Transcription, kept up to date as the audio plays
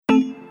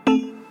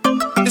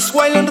This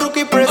Wally and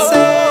Roockie present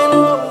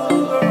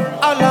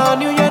a la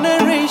new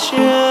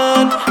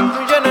generation.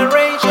 New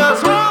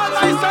generations,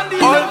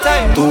 all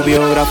time. Tu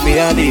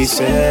biografía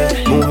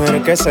dice: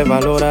 mujer que se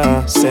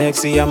valora,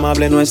 sexy y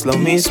amable no es lo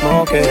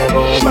mismo que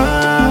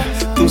boba.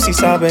 Tú sí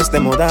sabes de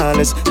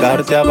modales,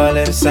 darte a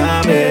valer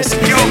sabes.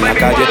 En la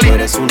calle tú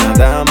eres una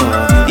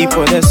dama y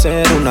puedes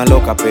ser una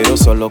loca, pero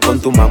solo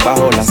con tu man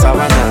bajo las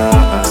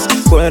sábanas.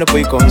 Cuerpo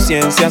y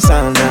conciencia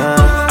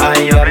sana,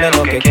 ahí hable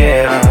lo que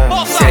quiera.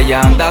 Si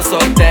ella anda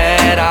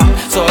soltera,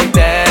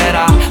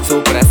 soltera,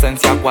 su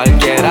presencia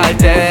cualquiera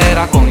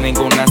altera. Con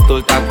ninguna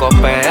estulta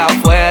copea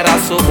afuera,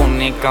 su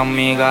única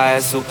amiga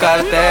es su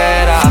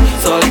cartera.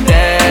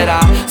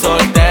 Soltera,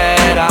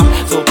 soltera,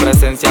 su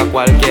presencia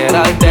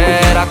cualquiera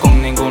altera.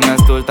 Con ninguna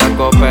estulta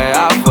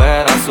copea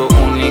afuera, su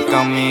única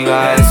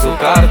amiga es su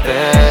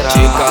cartera.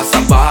 Chica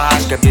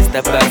salvaje que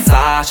viste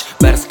Versace,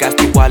 ves que es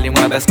tu Wally,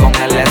 mueves con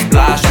el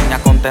splash. Sueña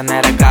con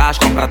tener el cash,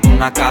 cómprate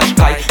una cash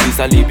guy y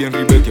salí bien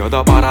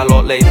ribeteada para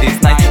los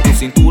ladies night. Tu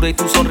cintura y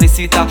tu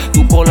sonrisita,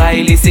 tu cola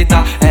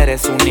ilícita,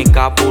 eres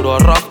única, puro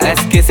rock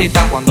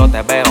exquisita. Cuando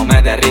te veo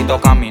me derrito,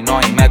 camino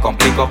y me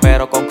complico,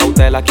 pero con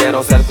cautela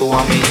quiero ser tu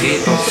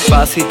amiguito.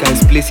 Básica,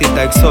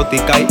 explícita,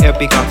 exótica y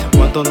épica,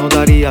 ¿cuánto no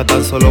daría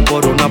tan solo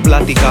por una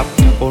plática?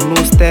 Con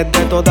usted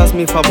de todas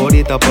mi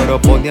favorita, pero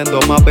poniendo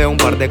más veo un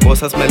par de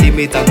cosas me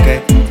limitan.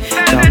 Que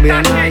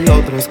también hay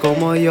otros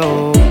como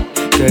yo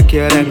que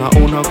quieren a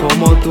uno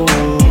como tú.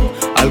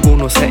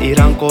 Algunos se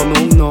irán con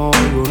un no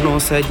y uno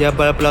se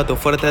lleva el plato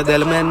fuerte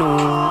del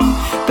menú.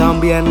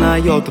 También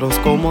hay otros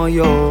como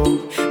yo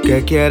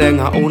que quieren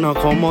a uno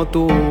como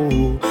tú.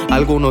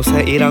 Algunos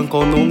se irán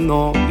con un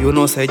no y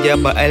uno se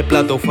lleva el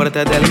plato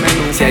fuerte del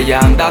menú. Si ella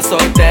anda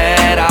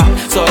soltera,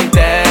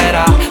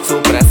 soltera, su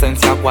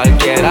presencia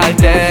cualquiera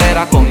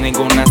altera. Con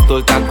ninguna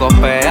estulta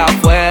copea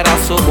afuera,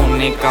 su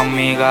única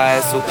amiga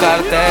es su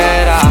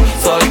cartera.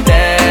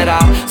 Soltera,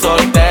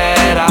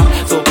 soltera,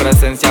 su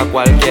presencia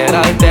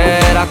cualquiera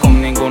altera.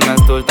 Con ninguna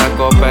estulta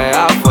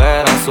copea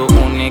afuera, su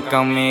única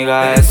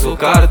amiga es su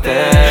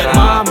cartera.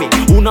 Mami,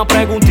 una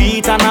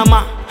preguntita nada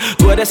más,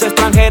 ¿tú eres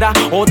extranjera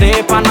o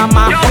de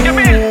Panamá?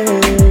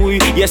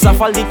 Uy, y esa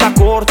faldita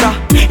corta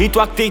y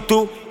tu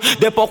actitud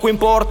de poco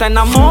importa,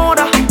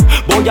 enamora.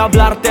 Voy a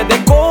hablarte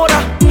de Cora,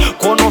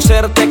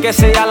 conocerte que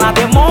sea la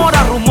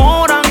demora.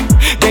 Rumoran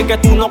de que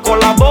tú no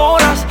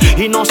colaboras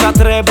y no se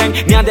atreven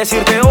ni a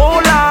decirte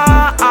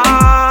hola.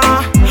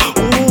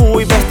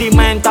 Uy,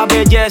 vestimenta,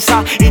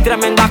 belleza y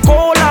tremenda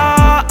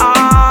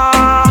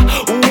cola.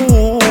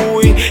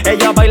 Uy,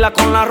 ella baila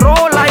con la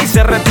rola y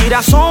se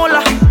retira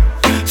sola.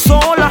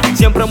 Sola,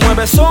 siempre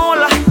mueve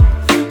sola.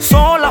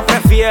 Sola,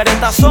 prefiere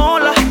estar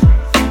sola.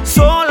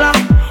 Sola.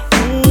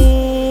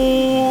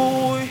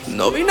 Uy.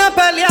 No vine a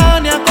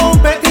pelear ni a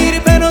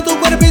competir, pero tu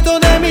cuerpito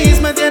de mí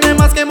me tiene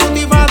más que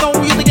motivado.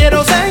 Yo te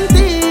quiero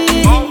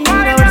sentir.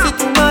 A ver si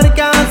tú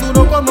marcas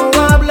duro como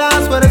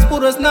hablas, tú eres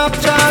puro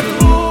Snapchat.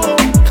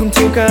 Con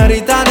tu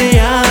carita de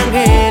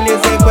ángel y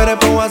ese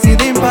cuerpo así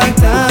de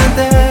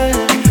impactante.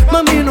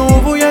 Mami, no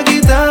voy a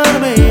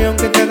quitarme,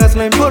 aunque te hagas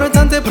la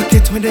importante,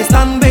 porque tú eres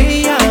tan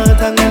bella,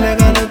 tan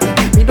elegante.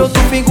 Miro tu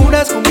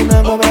figura, es como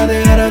una goma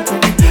de arte.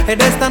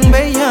 Eres tan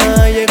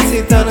bella y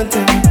excitante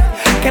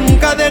que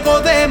nunca dejo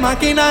de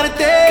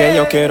maquinarte. Que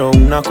yo quiero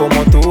una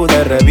como tú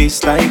de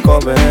revista y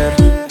cover,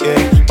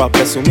 yeah, pa'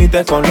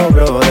 presumirte con los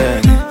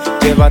brothers.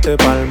 Llévate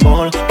pa'l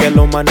mall, que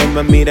los manes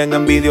me miren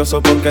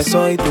envidioso porque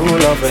soy tu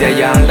lover. Si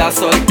ella anda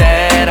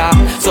soltera,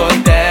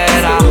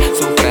 soltera,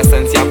 su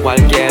presencia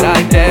cualquiera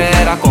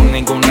altera. Con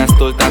ninguna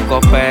estulta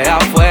copea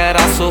afuera,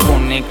 su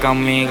única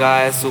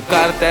amiga es su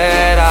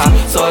cartera.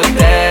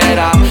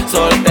 Soltera,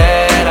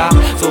 soltera,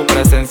 su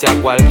presencia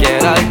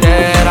cualquiera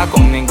altera.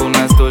 Con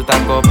ninguna estulta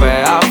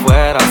copea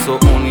afuera, su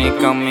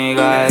única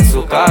amiga es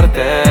su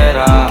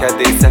cartera. ¿Qué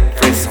dice?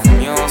 Prison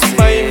Music.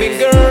 Baby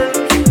girl,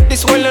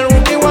 this Wally and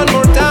Roockie one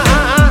more time.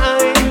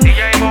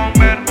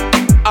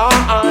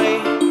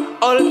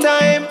 All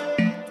time.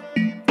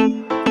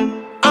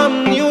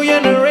 I'm new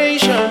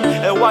generation.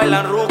 El Wally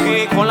and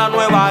Roockie con la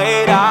nueva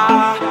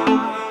era.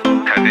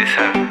 ¿Qué dice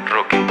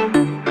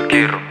Roockie?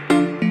 Kiro.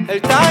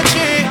 El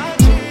Tachi.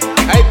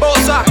 Hey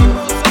Boza.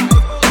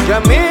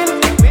 Yemil.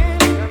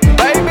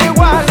 Baby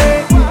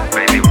Wally.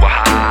 Baby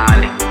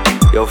Wally.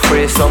 Yo,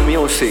 Prison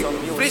Music.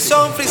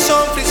 Frison,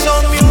 frison,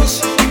 frison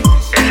music.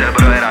 Ese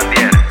brother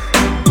Andier.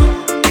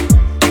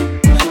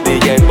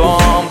 DJ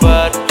Boza.